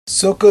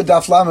Sukkah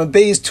Daf Lamed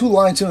Beis, 2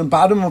 lines in the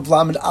bottom of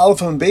Lamed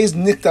Aleph and Beis,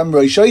 Nikdam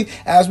Roshai,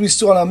 as we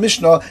saw in our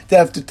Mishnah,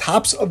 that if the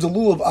tops of the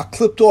lulav are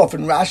clipped off,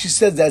 and Rashi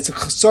says that it's a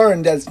chasar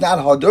and that it's not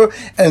hadar,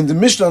 and in the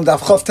Mishnah on Daf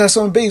Chav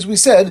Tesam and Beis, we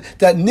said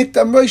that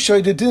Nikdam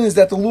Roshai, the din is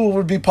that the lulav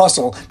would be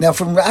puzzle. Now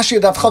from Rashi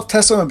Daf Chav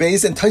Tesam and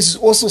Beis, and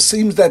Taisus also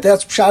seems that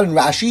that's pshat in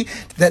Rashi,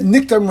 that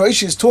Nikdam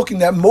Roshai is talking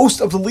that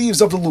most of the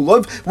leaves of the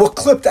lulav were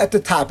clipped at the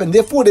top, and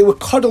therefore they were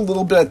cut a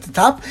little bit at the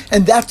top,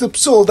 and that's the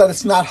psul that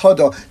it's not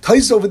hadar.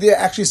 Taisus over there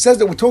actually says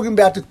that we're talking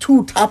about the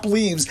 2 top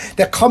leaves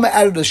that come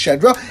out of the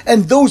shedra,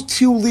 and those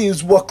 2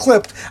 leaves were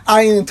clipped.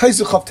 Ayin and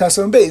Taisus Chav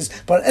Tesam and Beis.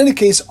 But in any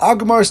case, our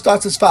Gemara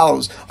starts as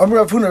follows.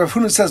 Rav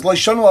Huna says,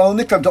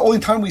 the only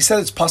time we said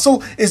it's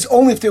puzzle is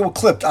only if they were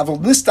clipped.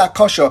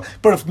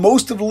 But if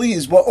most of the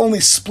leaves were only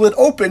split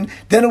open,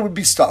 then it would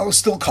be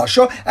still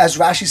kasha, as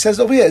Rashi says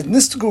over here,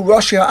 nistagu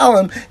rashi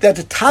ha'alam, that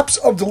the tops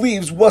of the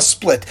leaves was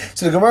split.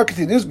 So the Gemara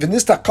continues,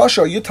 v'nista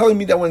kasha, you're telling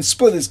me that when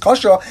split is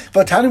kasha,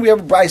 but we have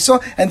a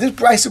brisa, and this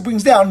brisa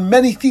brings down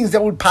many things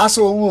that would pass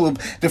a lulav.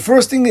 The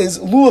first thing is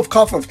lulav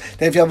kafaf,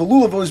 that if you have a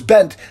lulav that was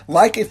bent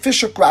like a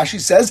fishhook, Rashi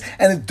says,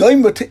 and a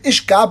doimer to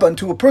ish gaban,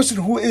 to a person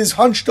who is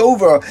hunched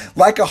over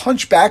like a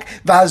hunchback,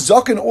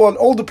 v'hazakin, or an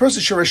older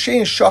person,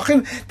 sharashay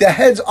shachin, their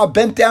heads are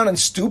bent down and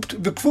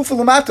stooped, v'kfufa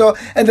lamata,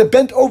 and they're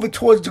bent over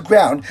towards the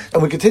ground.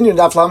 And we continue in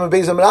Daf Lamed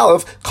Beis Amud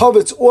Aleph,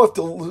 kavitz off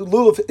the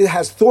lulav, it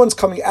has thorns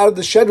coming out of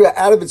the shedra,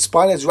 out of its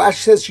spine, as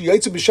Rashi says,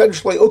 sheyaytzu b'shedra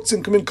shlei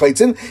uktzin kamin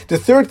kaitzin. The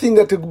third thing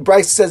that the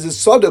Bryce says is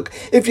saduk,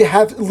 if you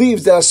have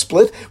leaves that are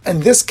split,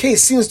 and this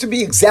case seems to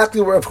be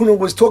exactly what Rav Huna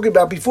was talking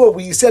about before,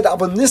 where he said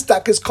avon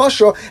nistak is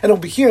kasha, and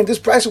over here in this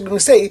Bryce we're going to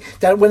say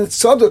that when it's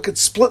saduk,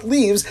 it's split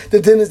leaves, the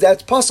din is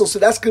that's puzzle. So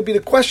that's going to be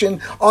the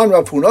question on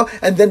Rav Huna.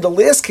 And then the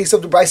last case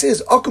of the Bryce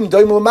is akum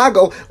daimul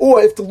magal,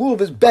 or if the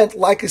lulav is bent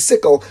like a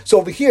sickle. So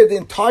over here the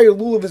entire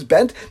lulav is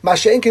bent.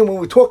 Mashenkin, when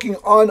we're talking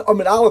on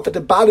Amud Aleph at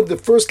the bottom of the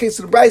first case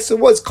of the Bryce, it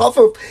was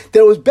kafaf that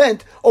it was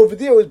bent. Over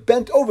there it was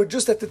bent over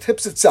just at the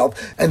tips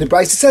itself. And the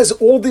Bryce says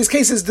all these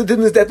cases the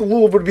din is that the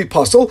lulav would be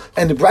puzzle.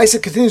 And the Bryce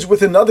continues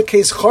with another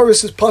case,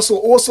 charis is puzzle.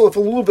 Also, if a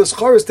lulav is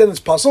charis, then it's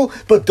puzzle.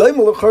 But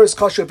daimul of charis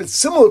kasha. If it's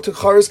similar to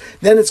charis,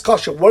 then it's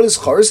kasha. What is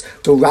charis?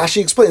 So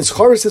Rashi explains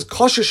charis is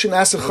kasha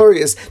shenasa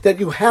charis, that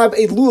you have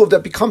a lulav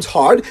that becomes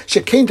hard.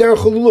 Shekain derech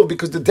lulav,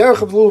 because the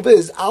derech of lulav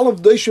is alav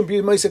doishim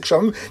b'yemaisak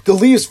sham. The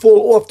leaves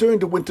fall off during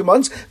the winter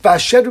months.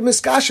 V'ashedru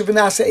miskasha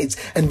v'nasa eitz,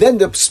 and then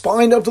the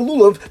spine of the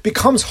lulav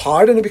becomes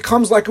hard and it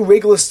becomes like a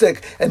regular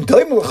stick. And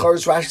daimul of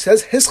charis, Rashi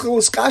says, hischel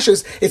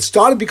iskashas, it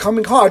started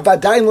becoming hard.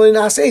 V'adayin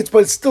l'nasa eitz,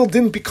 but it still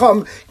didn't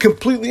become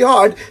completely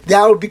hard.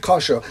 That would be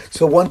kasha.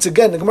 So once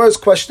again, the Gemara's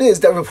question is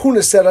that Rav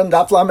Huna said on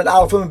Daf Lamed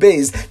Aleph and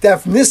Beis that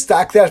if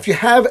nistak, that if you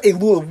have a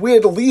lulav where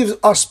the leaves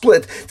are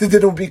split, then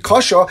it would be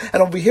kasha.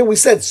 And over here we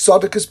said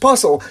sadik is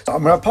puzzle.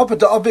 Rav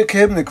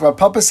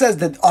Papa says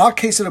that our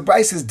case of the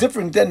Bryce is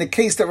different than the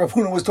case that Rav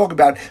Huna was talking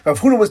about. Rav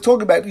Huna was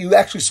talking about you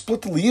actually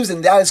split the leaves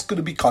and that is going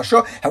to be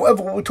kasha.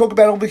 However, what we're talking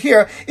about over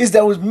here is that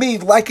it was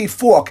made like a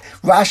fork.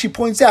 Rashi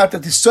points out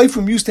that the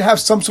Seifrim used to have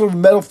some sort of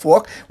metal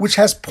fork which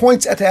has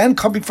points at the end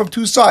coming from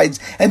 2 sides,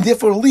 and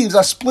therefore the leaves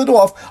are split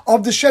off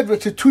of the shedra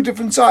to 2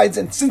 different sides,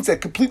 and since they're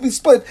completely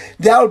split,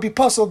 that would be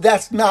puzzle.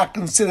 That's not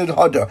considered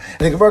hadar.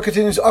 And the Gemara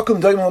continues,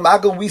 akum daimul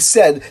magal, we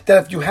said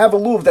that if you have a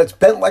lulav that's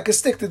bent like a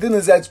stick, the din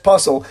is that it's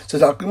puzzle. So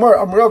the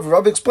Gemara,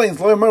 Rav explains,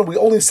 we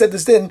only said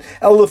this din,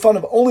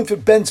 only if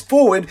it bends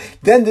forward,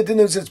 then the din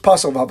is it's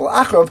puzzle.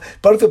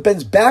 But if it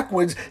bends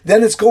backwards,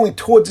 then it's going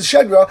towards the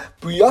shedra.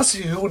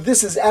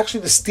 This is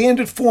actually the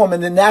standard form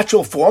and the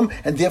natural form,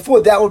 and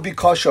therefore that would be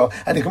kasha.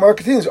 And the Gemara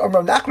continues, Rav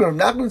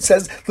Nachman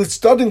says, let's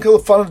start in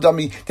kilafan of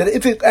dummy, that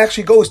if it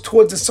actually goes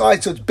towards the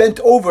side, so it's bent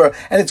over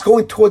and it's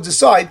going towards the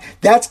side,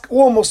 that's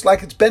almost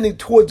like it's bending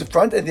towards the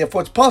front, and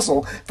therefore it's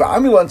puzzle. For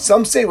Amilan,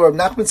 some say, Rav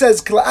Nachman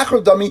says,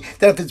 kilachar dummy,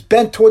 that if it's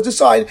bent towards the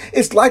side,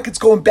 it's like it's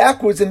going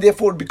backwards, and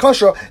therefore it would be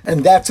kasha,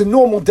 and that's a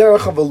normal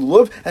derech of a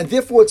lulav, and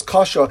therefore it's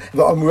kasha.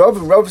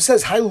 Rav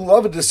says, if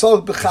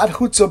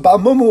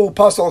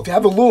you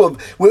have a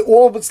lulav where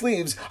all of its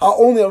leaves are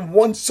only on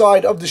one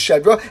side of the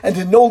shedra, and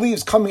there are no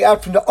leaves coming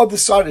out from the other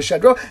side of the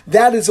shedra,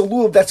 that is a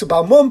lulav that's a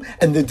balmum,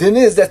 and the din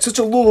is that such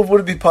a lulav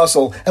would be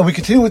puzzle. And we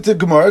continue with the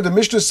Gemara. The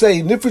Mishnah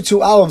say,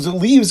 nifritzu alav, the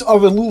leaves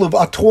of a lulav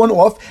are torn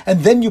off,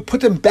 and then you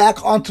put them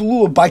back onto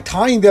lulav by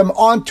tying them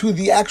onto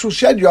the actual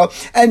shedra,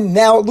 and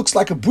now it looks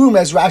like a broom,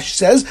 as Rashi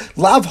says,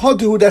 lav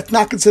hadu, that's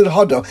not considered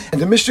hada.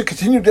 And the Mishnah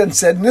continued and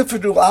said,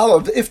 nifritzu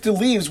alav, if the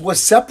leaves were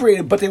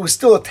separated but they were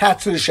still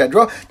attached to the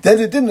shedra, then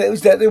the din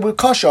is that they were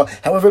kasha.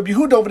 However,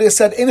 Yehuda over there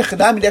said,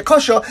 they're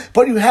kasha,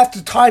 but you have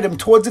to tie them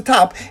towards the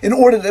top in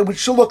order that it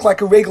should look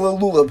like a regular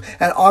lulav.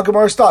 And our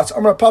Gemara starts,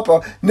 Amar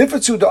Papa,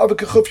 nifritzu da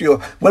avik.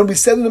 When we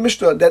said in the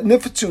Mishnah that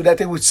nifritzu, that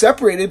they were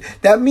separated,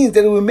 that means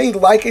that it was made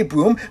like a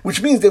broom,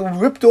 which means they were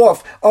ripped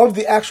off of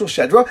the actual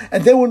shedra,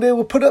 and then when they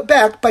were put it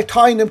back by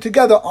tying them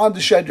together on the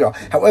shedra.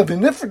 However,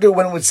 nifritzu,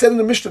 when it was said in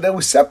the Mishnah that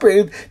were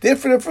separated, they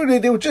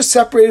were just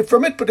separated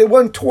from it, but they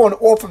weren't torn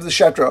off of the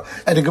shedra.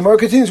 And the Gemara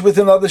continues with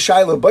another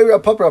shiloh.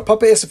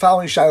 Papa asked the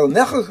following shiloh: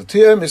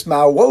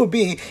 what would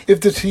be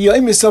if the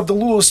tiyamis of the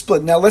lulav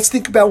split? Now let's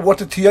think about what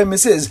the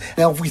tiyamis is.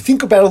 Now, if we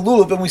think about a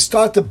lulav and we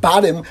start at the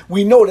bottom,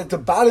 we know that the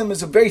bottom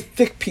is a very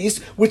thick piece,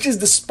 which is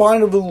the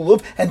spine of the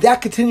lulav, and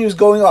that continues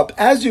going up.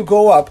 As you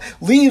go up,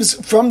 leaves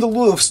from the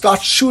lulav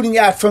start shooting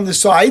out from the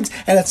sides,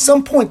 and at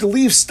some point the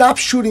leaves stop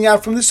shooting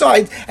out from the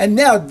sides, and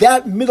now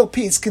that middle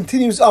piece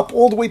continues up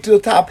all the way to the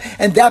top,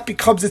 and that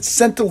becomes its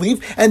center leaf,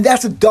 and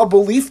that's a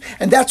double leaf,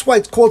 and that's why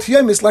it's called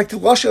tiyamis, like the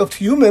lasha of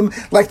tiyumim,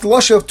 like the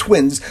lasha of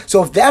twins.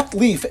 So if that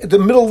leaf, the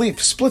middle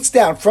leaf, splits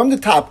down from the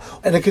top,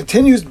 and it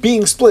continues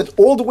being split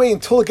all the way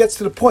until it gets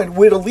to the point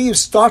where the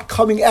leaves start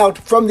coming out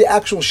from the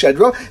actual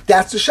shedra,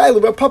 that's the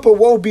shayla. But Papa,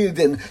 what will be the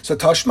din? So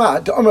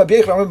Tashma, the Amar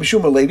Bechar, Amar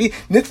Bishuma Levi,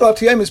 Nitla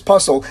tiyamis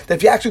puzzle, that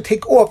if you actually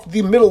take off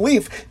the middle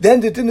leaf,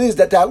 then the din is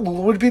that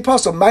would be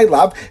puzzle. My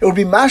love, it would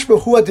be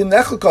mashba hua din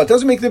nechlaka. It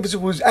doesn't make a difference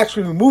if it was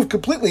actually removed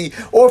completely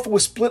or if it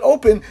was split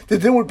open, the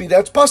din would be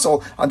that's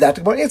puzzle. On that,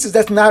 the Gemara answers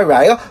that's not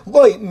raya.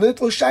 Loi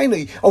nitla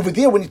shiny. Over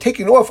there, when you're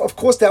taking it off, of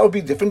course that would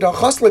be different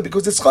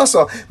because it's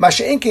chasa.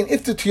 Masha'enkin,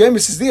 if the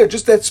tiyamis is there,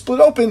 just that split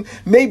open,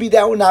 maybe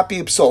that would not be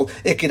absol.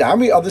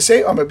 Ikidamri, others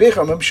say, Amar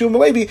Bechar, Amar Bishuma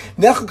Levi,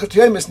 nechlaka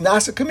tiyamis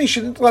nasa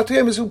kamishin nitla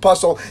tiyamis hu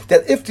puzzle.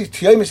 That if the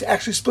tiyamis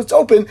actually splits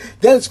open,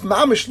 then it's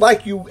mamish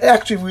like you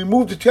actually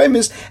remove the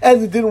tiyamis,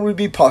 and the din would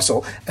be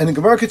puzzle. And the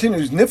Gemara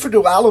continues,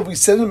 Nifrdu alav, we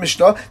said in the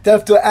Mishnah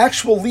that if the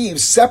actual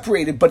leaves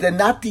separated but they're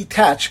not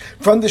detached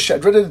from the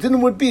shedra, the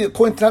din would be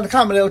according to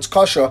Tanakh, it's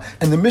kasha.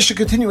 And the Mishnah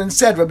continued and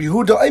said, Rabbi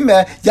Yehuda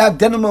Omer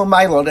Yagdenim el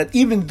Maila, that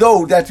even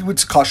though that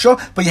it's kasha,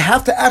 but you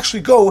have to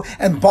actually go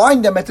and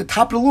bind them at the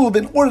top of the lulav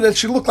in order that it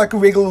should look like a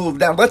regular lulav.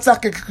 Now let's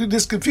not get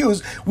this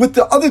confused with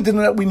the other din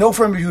that we know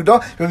from Rabbi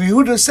Yehuda. Rabbi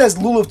Yehuda says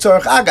lulav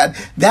tzarech agad.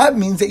 That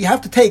means that you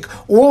have to take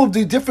all of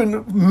the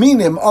different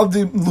minim of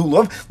the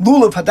lulav,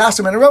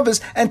 hadassim, and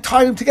arabas, and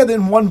tie them together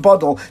in one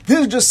bundle.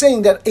 This is just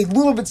saying that a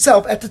lulav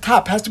itself at the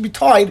top has to be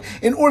tied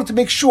in order to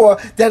make sure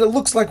that it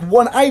looks like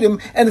one item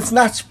and it's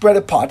not spread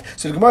apart.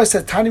 So the Gemara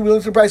says, Tani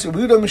willing to price, at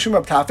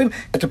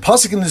the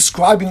pasuk in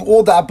describing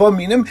all the abba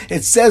minim,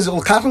 it says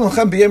referring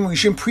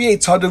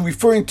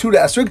to the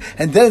esrog,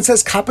 and then it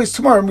says kapais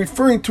tomorrow,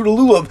 referring to the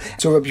lulav.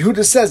 So Rabbi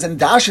Yehuda says, in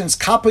Dashan's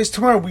kapais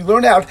tomorrow, we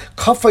learn out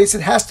kafais,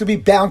 it has to be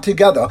bound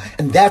together,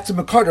 and that's the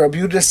Makar. Rabbi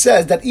Yehuda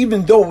says that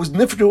even though it was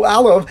nifru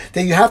alav,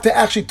 that you have to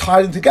actually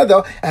tie them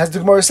together, as the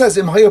Gemara says,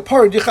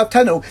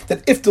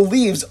 that if the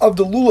leaves of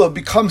the lulav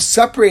become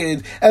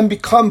separated and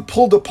become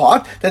pulled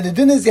apart, then the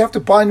din is you have to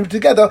bind them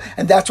together,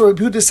 and that's what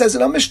Rabbi Yehuda says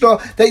in our Mishnah,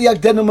 that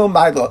yagdenim el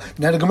maila.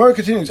 Now the Gemara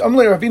continues,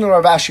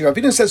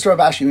 Ravina says to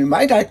Ravashi,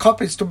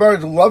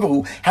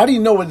 how do you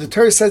know when the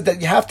Torah says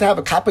that you have to have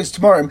a kapais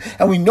tamarim?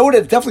 And we know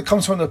that it definitely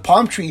comes from the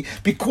palm tree,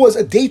 because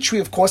a date tree,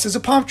 of course, is a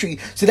palm tree.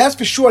 So that's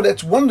for sure,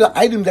 that's one of the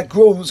items that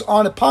grows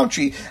on a palm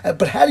tree.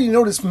 But how do you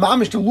know this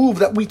mamish, the lulav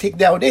that we take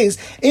nowadays,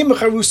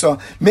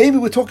 maybe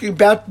we're talking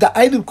about the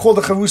item called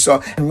a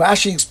charusa. And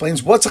Rashi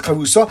explains, what's a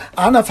charusa?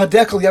 Anaf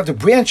hadekel, you have the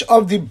branch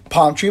of the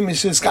palm tree, when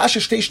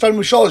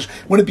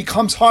it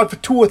becomes hard for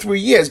 2 or 3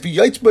 years,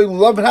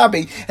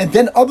 and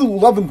then other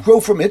lulavim grow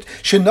from it,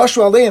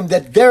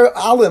 that their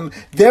alim,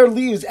 their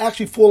leaves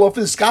actually fall off,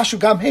 and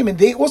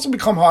they also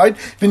become hard,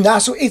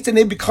 and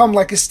they become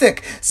like a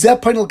stick.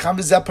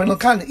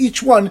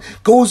 Each one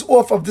goes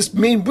off of this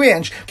main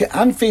branch,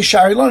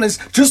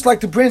 just like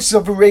the branches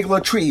of a regular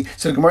tree.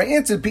 So the Gemara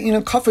answered,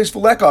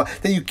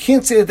 that you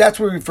can't say that that's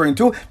what we're referring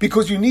to,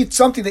 because you need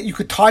something that you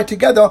could tie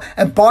together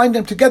and bind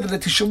them together,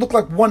 that they should look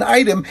like one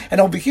item.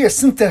 And over here,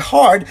 since they're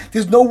hard,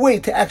 there's no way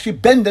to actually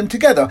bend them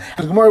together.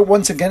 The Gemara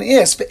once again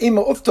asks,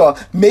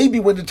 maybe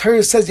when the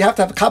Torah says you have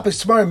to have a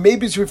kapais tomorrow,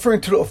 maybe it's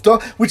referring to the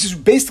ufta, which is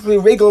basically a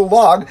regular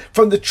log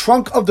from the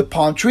trunk of the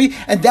palm tree,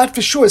 and that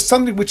for sure is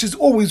something which is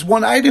always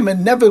one item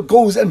and never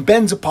goes and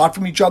bends apart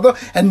from each other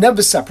and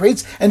never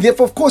separates, and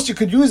therefore of course you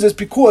could use this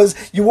because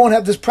you won't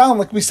have this problem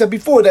like we said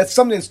before, that's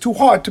something that's too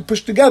hard to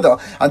push together.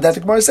 And that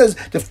the Gemara says,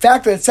 the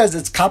fact that it says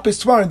it's kapais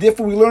tomorrow, and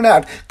therefore we learn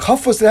out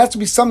kafos, it has to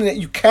be something that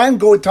you can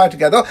go and tie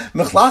together.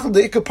 Mechlach,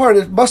 the ikar part,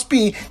 it must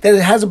be that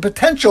it has a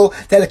potential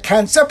that it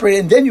can separate,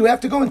 and then you have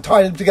to go and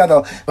tie them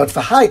together. But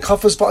for high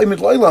kafos ba'imid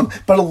loilam,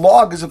 but a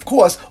log is of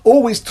course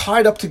always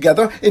tied up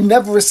together, it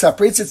never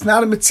separates, it's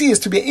not a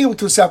mitzias to be able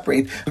to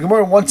separate. The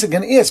Gemara once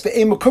again asks,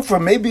 kufra,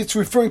 maybe it's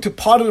referring to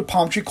part of the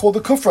palm tree called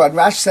the kufra. And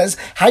Rash says,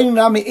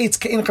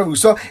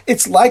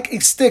 it's like a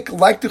stick,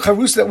 like the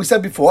charusa that we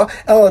said before,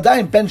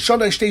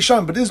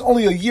 but it is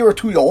only a year or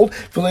 2 old,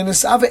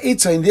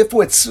 and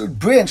therefore its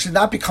branch did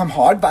not become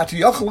hard.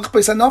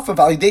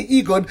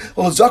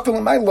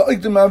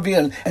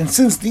 And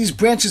since these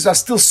branches are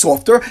still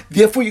softer,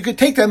 therefore you could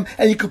take them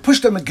and you could push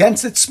them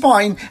against its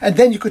spine, and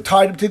then you could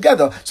tie them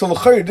together. So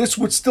this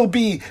would still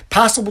be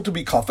possible to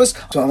be kafas.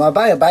 So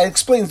Abai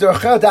explains, it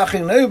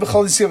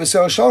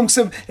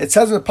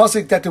says in the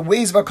pasuk that the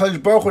ways of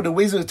HaKadosh Baruch Hu, the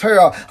ways of the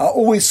Torah, are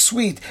always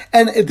sweet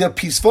and they're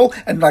peaceful.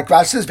 And like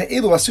Rash says,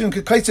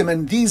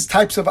 and these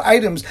types of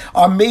items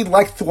are made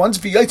like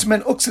thorns. When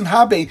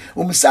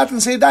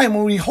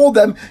we hold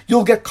them,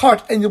 you'll get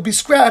cut and you'll be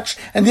scratched,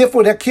 and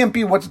therefore that can't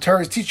be what the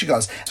Torah is teaching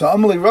us. So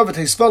Amalei Rav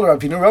says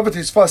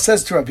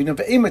to Ravina,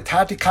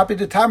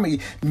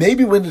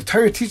 maybe when the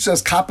Torah teaches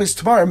us kapais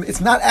kapis tamarim,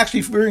 it's not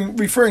actually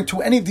referring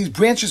to any of these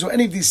branches or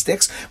any of these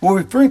sticks. What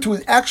we're referring to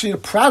is actually a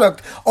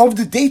product of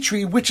the date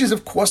tree, which is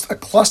of course a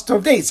cluster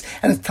of dates,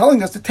 and it's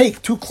telling us to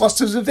take 2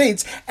 clusters of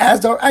dates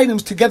as our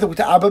items together with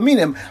the Abba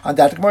Minim. On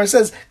that, the Gemara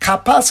says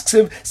kapas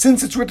ksiv,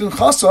 since it's written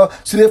chasa,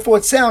 so therefore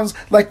it sounds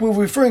like we're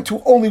referring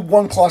to only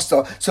one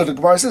cluster. So the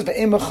Gemara says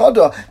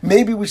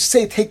maybe we should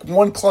say take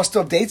 1 cluster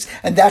of dates,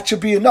 and that should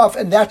be enough,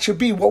 and that should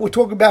be what we're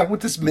talking about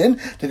with this min.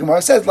 The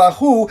Gemara says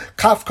lahu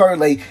kaf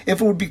karle. If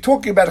it would be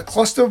talking about a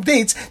cluster of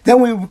dates,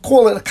 then we would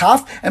call it a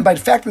kaf, and by the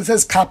fact that it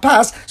says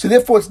kapas, so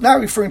therefore it's not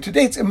referring to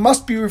dates, it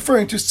must be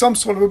referring to some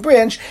sort of a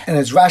branch. And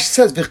as Rashi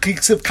says,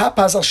 v'chiksiv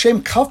kapas al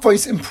shem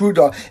kafos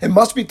impruda, it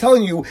must be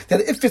telling you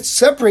that if it's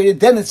separated,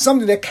 then it's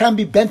something that can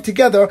be bent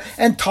together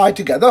and tied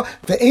together.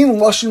 Ve'ein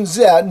lashon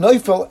zeh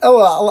noifel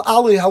ela al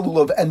ali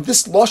halulav, and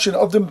this lashon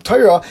of the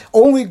Torah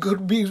only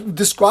could be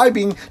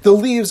describing the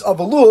leaves of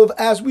a lulav,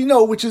 as we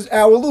know, which is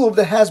our lulav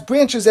that has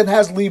branches and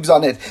has leaves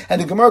on it.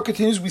 And the Gemara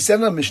continues, we said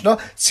in the Mishnah,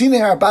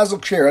 Sinehar Basil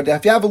Kshera, that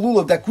if you have a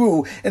lulav that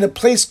grew in a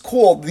place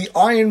called the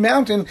Iron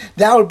Mountain,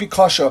 that would be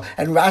kosher.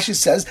 And Rashi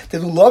says that the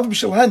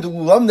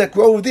lulav that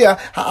grow over there,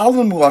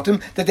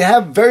 that they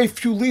have very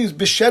few leaves,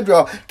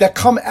 b'shedra, that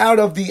come out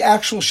of the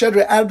actual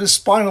shedra, out of the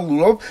spinal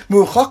lulav,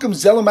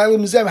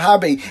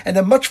 and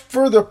they're much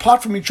further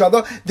apart from each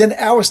other than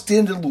our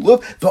standard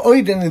lulav.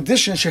 In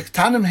addition,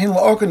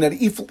 that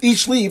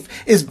each leaf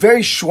is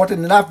very short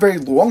and not very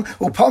long.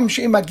 And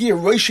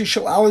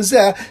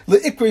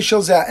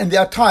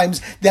there are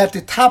times that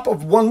the top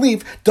of one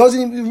leaf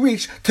doesn't even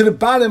reach to the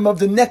bottom of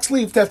the next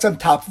leaf that's on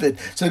top of it.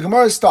 So the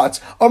Gemara starts,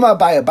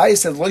 Abai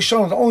says,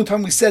 the only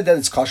time we said that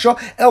it's kasha,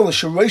 only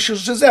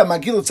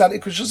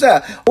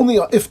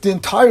if the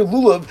entire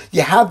lulav,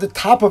 you have the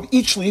top of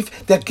each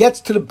leaf that gets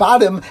to the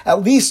bottom,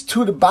 at least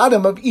to the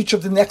bottom of each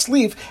of the next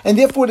leaf, and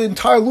therefore the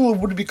entire lulav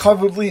would be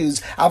covered with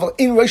leaves. But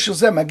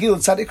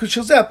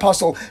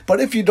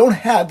if you don't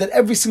have that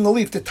every single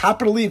leaf, the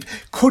top of the leaf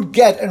could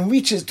get and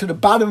reaches to the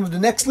bottom of the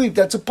next leaf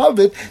that's above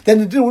it, then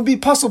the din would be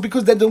puzzle,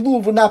 because then the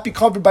lulav would not be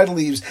covered by the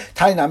leaves.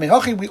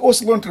 We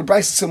also learned to the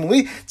Brisa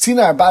similarly,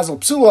 Tzina Basil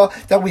Psula,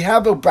 that we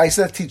have a Brisa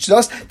that teaches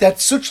us that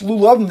such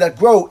lulavim that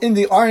grow in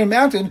the Iron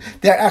Mountain,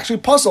 they're actually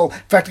puzzle. In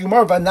fact, the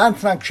Gemara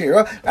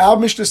our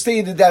Mishnah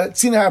stated that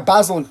Tzina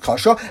Basil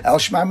Kasha, El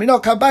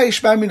Shmamina Kabai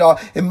Shmamina,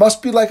 it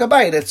must be like a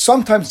bayit, that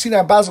sometimes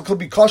Tzina Basil could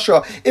be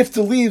kasha if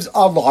the leaves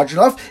are large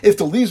enough. If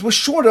the leaves were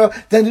shorter,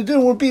 then the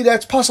din would be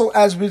that's puzzle,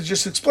 as we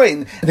just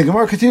explained. And the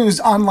Gemara continues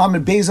on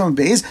Lamed Beis on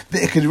Beis,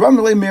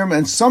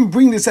 and some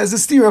bring this as a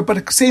stira,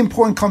 but the same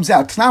point comes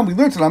out. Now we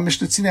learned it on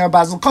Mishnah Tzina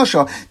Basil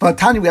Kasha, but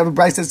Tani we have a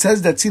Brisa that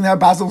says that Tzina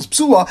Basil is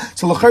psula,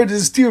 so l'chayr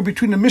there's a stira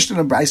between the Mishnah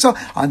and the Brisa.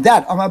 On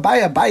that,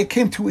 Abai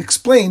came to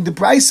explain the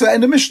Brisa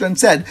and the Mishnah and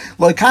said,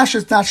 Lo kasha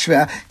is not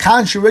shver,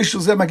 kan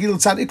shereishel zeh magil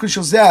tzad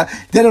ikrishel zeh,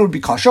 then it would be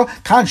kasha,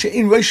 kan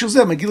she'in reishel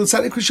zeh magil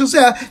tzad ikrishel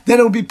zeh, then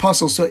it would be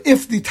puzzle. So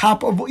if the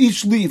top of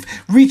each leaf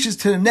reaches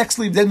to the next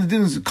leaf, then the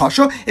din is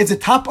kasha. If the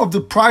top of the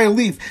prior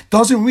leaf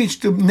doesn't reach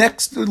the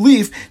next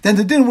leaf, then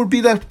the din would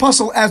be that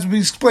puzzle, as we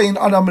explained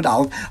on Amud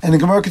Aleph. And the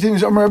Gemara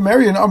continues, Amar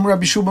Marian, Amar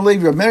Rabbi Shmuel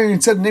Levi.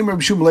 Marian said the name of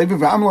Rabbi Shmuel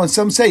Levi, and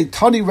some say,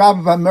 Tani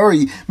Rabbi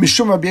Mari,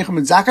 Mishum Rabbi Yechim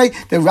and Zakai,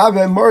 that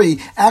Rabbi Mari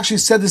actually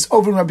said this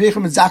over in Rabbi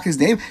Yechim and Zakai's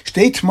name.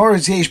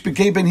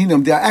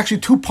 There are actually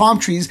 2 palm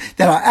trees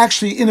that are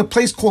actually in a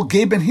place called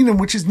Gei Ben Hinnom,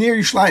 which is near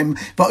Yerushalayim.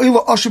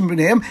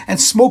 And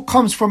smoke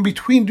comes from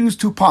between those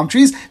 2 palm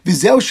trees.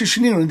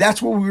 And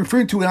that's what we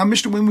referred to in our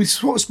Mishnah when we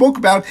spoke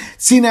about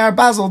Tzina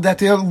Basil, that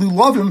they are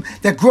lulavim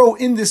that grow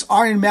in this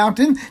Iron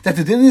Mountain, that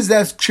the din is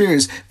that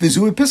chairs. And this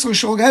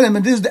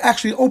is the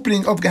actually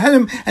opening of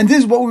Gehenim, and this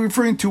is what we're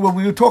referring to when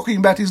we were talking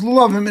about these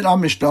lulavim in our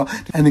Mishnah.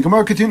 And the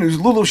Gemara continues,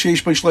 Lulav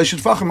sheish by shleishet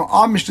tfachim.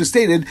 Our Mishnah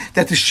stated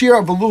that the shear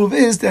of a lulav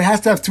is that it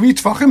has to have 3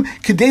 tfachim.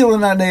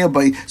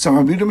 So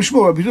Rabbi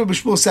Yehuda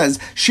B'Shmuel says,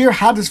 shear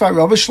hadas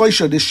v'ravas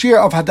shleisha, the shear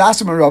of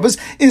hadasim and ravas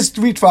is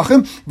 3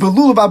 tfachim.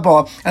 V'lulav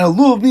abba, and a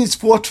lulav needs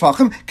 4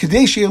 tfachim.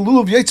 Kedei shei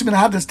lulav yotzim in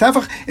hadas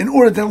tefach, in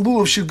order that a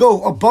lulav should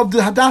go above the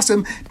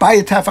hadasim by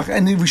a tefach.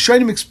 And the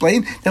Rishonim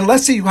explain that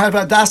let's say you have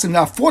hadasim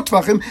now 4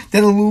 tefachim,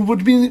 then a lulav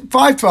would be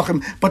 5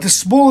 tefachim. But the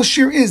smallest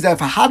shear is that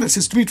if a hadas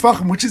is 3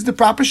 tefachim, which is the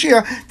proper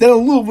shear, then a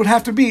lulav would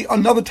have to be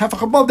another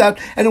tefach above that,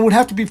 and it would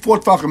have to be 4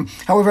 tefachim.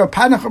 However,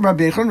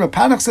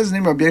 Panach says the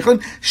name of Rabbi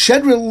Yechon,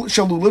 Shedril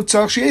Shalulav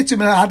Tzarach Sheyetzim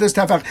in a hadas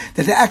tefach,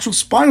 that the actual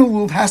spinal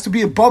lulav has to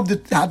be above the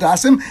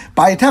hadasim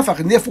by a tefach.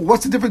 And therefore,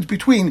 what's the difference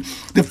between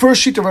the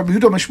first sheet of Rabbi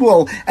Yehuda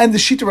B'Shmuel and the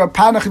sheet of Rabbi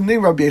Panach in the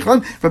name of Rabbi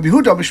Yechon? Rabbi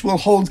Yehuda B'Shmuel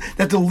holds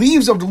that the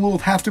leaves of the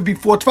lulav have to be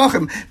 4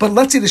 tefachim. But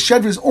let's say the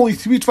shedra is only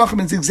 3 tefachim,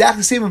 and it's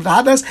exactly the same as the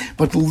hadas,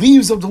 but the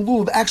leaves of the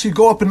lulav actually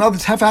go up another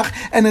tefach,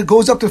 and it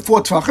goes up to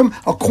 4 tefachim.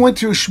 According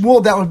to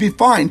Shmuel, that would be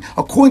fine.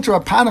 According to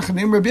Rabbi Panach in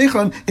the name of Rabbi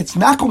Yechon, it's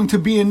not going to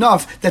be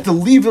enough that the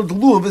leaf of the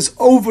lulav is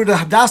over the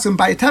hadasim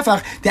by a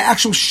tefach. The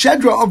actual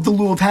shedra of the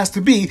lulav has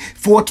to be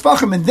 4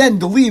 tefachim, and then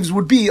the leaves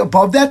would be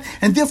above that,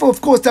 and therefore,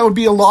 of course, that would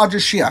be a larger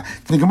shear.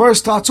 The Gemara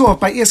starts off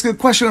by asking a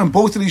question on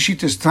both of these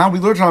sheetahs. Now we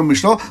learned on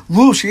Mishnah,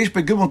 lulav sheish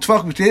begimel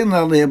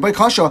tefach by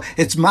kasha.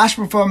 It's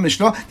mashma from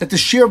Mishnah that the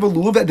shear of a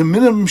lulav at the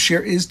minimum minimum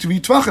share is 3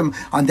 tvachim.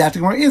 On that, the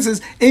Gemara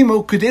answers,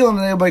 Emo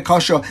Kedelan by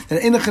Kasha,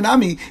 that in a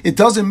Chanami, it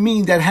doesn't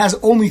mean that it has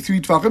only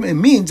 3 tvachim. It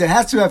means it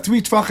has to have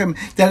 3 tvachim,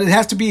 that it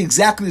has to be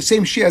exactly the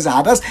same share as a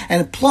hadas,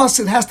 and plus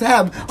it has to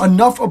have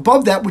enough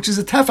above that, which is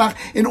a tefach,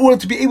 in order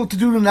to be able to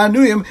do the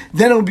nanuyim.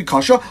 Then it will be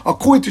kasha.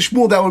 According to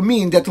Shmuel, that would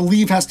mean that the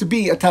leaf has to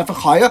be a tefach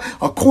chaya.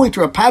 According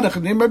to Rapadach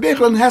and Rabbi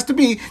Bechlan, it has to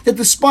be that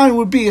the spine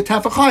would be a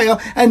tefach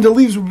chaya, and the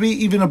leaves would be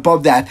even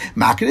above that.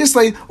 Makid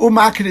islay or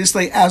makid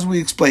islay, as we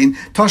explained.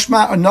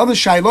 Tashma, another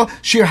shaila,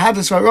 shir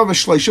hadas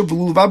v'aravis shleisha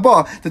v'lulav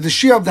abba, that the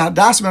share of the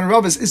hadasim and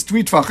aravis is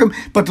 3 tvachim,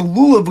 but the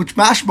lulav, which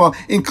mashma,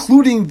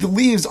 including the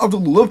leaves of the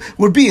lulav,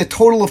 would be a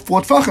total of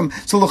 4 tvachim.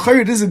 So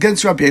l'chayr, it is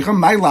against Rabbi Yechon.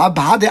 My lab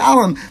bahade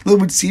alan, it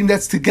would seem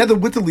that's together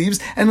with the leaves,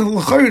 and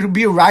l'chayr it would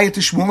be a riot to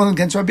Shmuel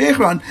against Rabbi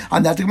Yechon.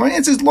 On that, the Gemara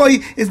answers, loy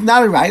is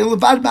not a riot.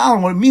 Levad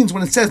ba'alan, what it means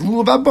when it says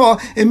lulav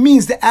abba, it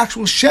means the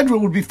actual shedra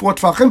would be 4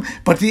 tvachim,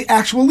 but the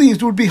actual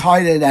leaves would be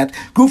higher than that.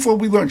 Gufo,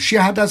 we learned shir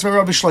hadas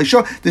v'aravis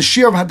shleisha. The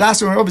share of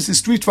hadas and aravis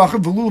is 3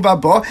 tvachim v'lulav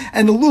abba,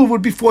 and the lulav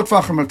would be 4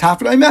 tvachim.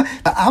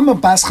 I'm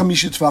bas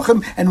chamisha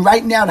tvachim, and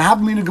right now the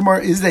Havamina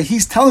Gemara is that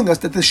he's telling us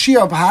that the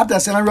share of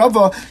hadas and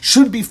arava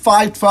should be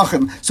 5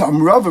 tvachim. So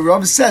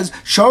Rava says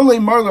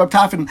Sharlei Mar Rav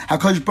Tafin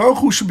Hakadosh Baruch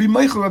Hu should be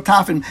Meichel Rav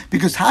Tafin,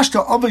 because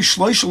Hashta Avei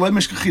Shloisha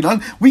Lemesh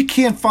Kachidan, we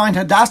can't find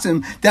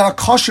hadasim that are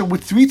kosher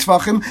with 3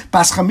 tvachim.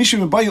 Bas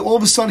chamishim and all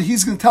of a sudden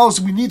he's going to tell us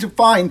we need to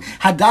find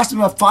hadasim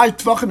that are 5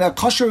 tvachim that are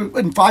kosher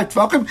and 5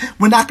 tvachim.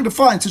 We're not going to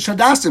find such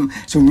hadasim.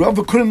 So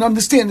Rava couldn't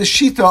understand the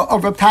shita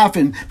of Rav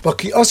Tafin. But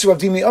Ki Osi Rav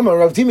Dimi Amar,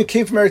 Rav Dimi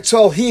came from Eretz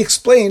Yisrael. He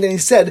explained and he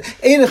said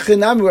Ein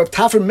Chinami. Rav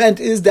Tafin meant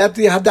is that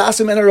the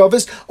hadasim and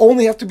aravis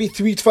only have to be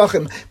 3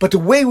 tvachim, but the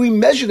way we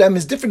measure them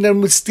is different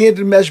than with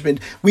standard measurement.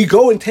 We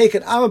go and take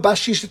an amma bas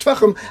shisha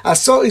tvachim,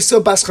 asa isa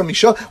bas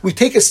chamisha. We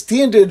take a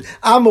standard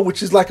amma,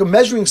 which is like a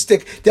measuring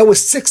stick that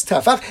was 6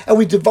 tefach, and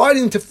we divide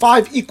it into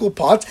 5 equal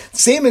parts.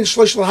 Same in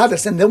shlosh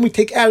hadas, and then we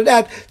take out of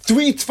that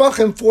 3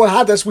 tvachim for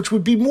hadas, which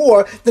would be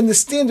more than the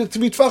standard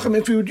 3 tvachim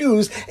if we would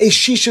use a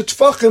shisha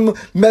tvachim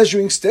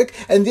measuring stick.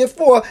 And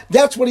therefore,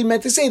 that's what he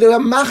meant to say, that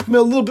I'm machmir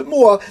a little bit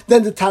more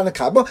than the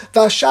Tanakaba,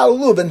 v'ashal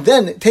lulav, and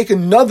then take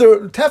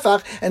another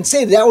tefach and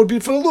say that would be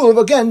for the lulav.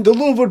 Again, the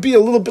lulav would be a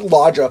little bit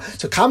larger.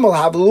 So Kamal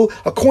Havalu,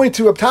 according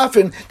to Reb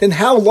Tafin, then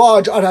how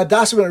large are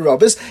hadasim and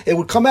arabis? It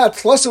would come out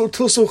tlasu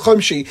tilsu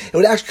chamshi. It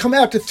would actually come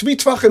out to 3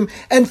 tvachim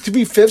and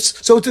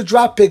 3/5, so it's a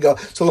drop bigger.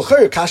 So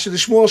l'chayr kasha the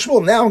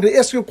Shmuel. Now I'm going to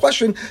ask you a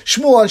question,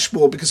 Shmuel on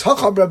Shmuel, because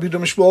Hacham Rabbi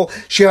Yudam Shmuel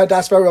share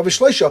hadas v'aravis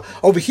shleisha.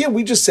 Over here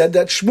we just said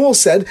that Shmuel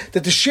said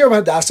that the share of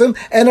hadasim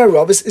and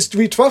arabis is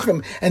 3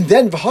 tvachim, and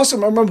then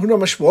v'hasam Amram Huna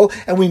Shmuel,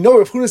 and we know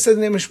if Huna said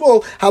the name of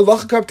Shmuel,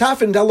 halacha Reb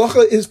Tafin,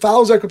 halacha is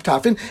follows like Reb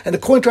Tafin, and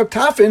according to Reb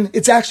Tafin,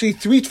 it's actually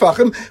 3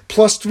 tvachim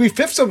plus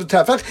 3/5 of the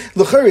tefach.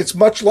 L'chayr, it's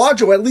much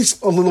larger, or at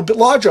least a little bit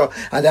larger.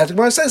 And that the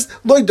Gemara says,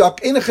 loidak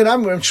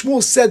enachanam. When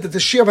Shmuel said that the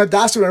share of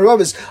hadasim and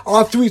aravis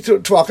are 3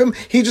 tvachim,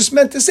 he just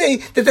meant to say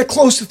that they're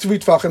close to 3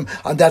 tvachim.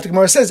 And that the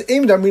Gemara says,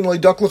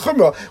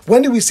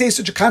 when do we say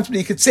such a concept?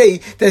 He could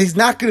say that he's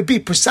not going to be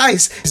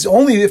precise. It's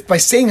only if by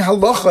saying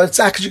halacha, it's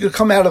actually going to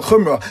come out of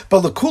chumrah.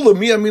 But l'kula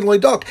miya min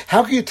loidak.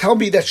 How can you tell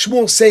me that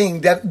Shmuel's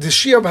saying that the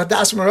share of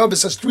hadasim and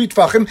aravis is 3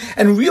 tvachim,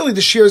 and really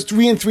the share is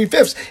 3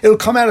 3/5? It'll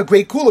come out a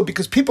great kula,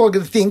 because people are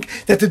going to think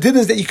that the din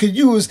is that you could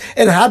use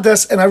an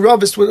hadas and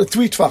aravis with a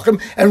 3 tvachim,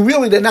 and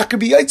really they're not going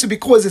to be yaitza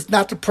because it's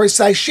not the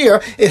precise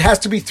share. It has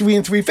to be 3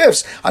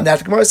 3/5. On that,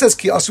 the Gemara says,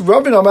 Ki asu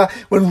Ravin Amar,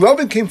 when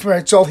Ravin came from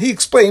Eretz Yisrael, he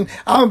explained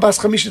Am bas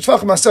chamisha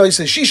tvachim asar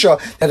yisei shisha,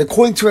 that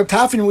according to Reb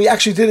Tafin, we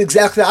actually did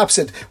exactly the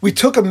opposite. We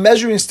took a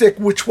measuring stick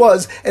which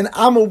was an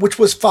amma which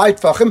was 5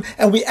 tvachim,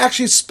 and we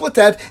actually split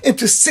that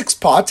into 6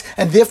 parts,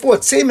 and therefore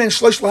it's same in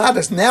shlosh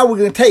lahadas. Now we're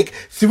going to take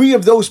 3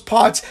 of those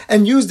parts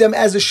and use them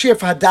as a share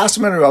for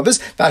hadasim and aravis,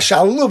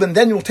 v'ashal lulav, and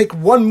then you'll take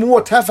 1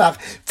 more tefach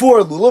for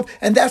a lulav,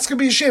 and that's going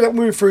to be a share that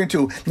we're referring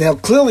to. Now,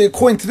 clearly,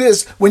 according to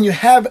this, when you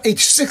have a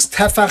 6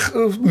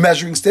 tefach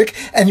measuring stick,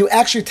 and you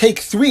actually take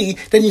 3,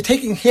 then you're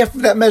taking half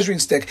of that measuring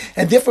stick,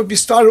 and therefore if you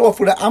started off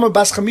with an amma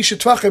bas chamisha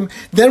tvachim,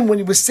 then when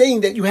you were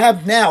saying that you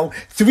have now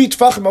 3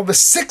 tvachim of a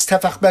 6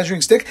 tefach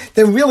measuring stick,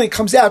 then really it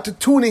comes out to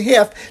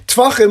 2.5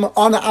 tvachim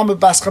on an amma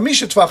bas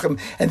chamisha tvachim,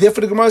 and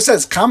therefore the Gemara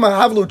says, Kama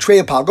havlu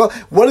trei palga,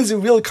 what does it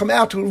really come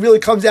out to? It really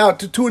comes out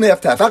to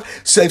 2.5 tefach,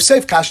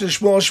 safe kasha to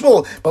Shmuel and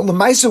Shmuel, but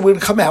Lemaisa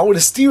would come out with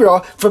a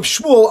stira from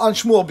Shmuel on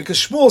Shmuel, because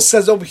Shmuel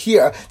says over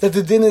here that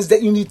the din is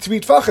that you need 3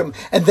 tvachim,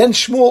 and then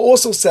Shmuel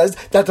also says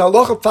that the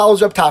halacha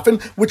follows Reb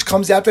Tafin, which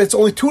comes out that it's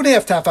only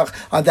 2.5 tefach.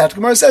 On that,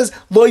 Gemara says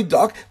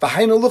loidak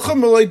v'hainu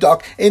l'chumra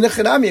loidak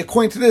enachanami.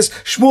 According to this,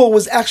 Shmuel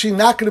was actually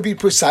not going to be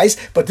precise,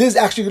 but this is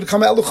actually going to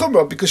come out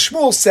l'chumra, because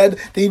Shmuel said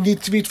that you need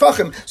 3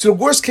 tvachim. So the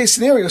worst case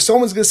scenario,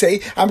 someone's going to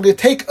say, I'm going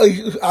to take a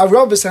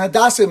aravis and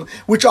hadasim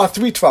which are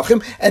 3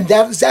 tvachim, and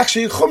that is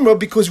actually a chumra,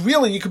 because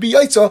really you could be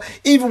yaitza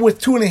even with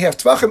 2.5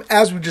 tvachim,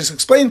 as we just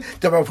explained.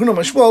 The Rav Huna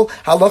Shmuel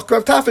halacha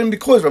Rav Tafin,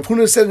 because Rav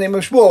Huna said the name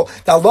of Shmuel,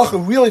 the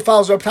halacha really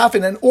follows Rav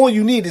Tafin, and all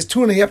you need is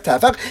 2.5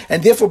 tefach,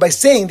 and therefore by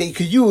saying that you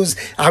could use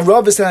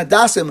haravis and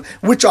hadasim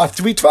which are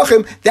 3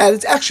 tvachim, that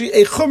is actually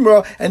a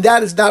chumra, and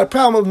that is not a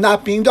problem of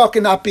not being dark.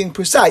 and not being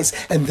precise.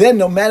 And then,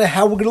 no matter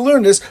how we're going to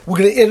learn this, we're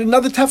going to add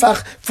another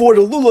tefach for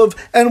the lulav,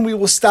 and we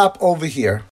will stop over here.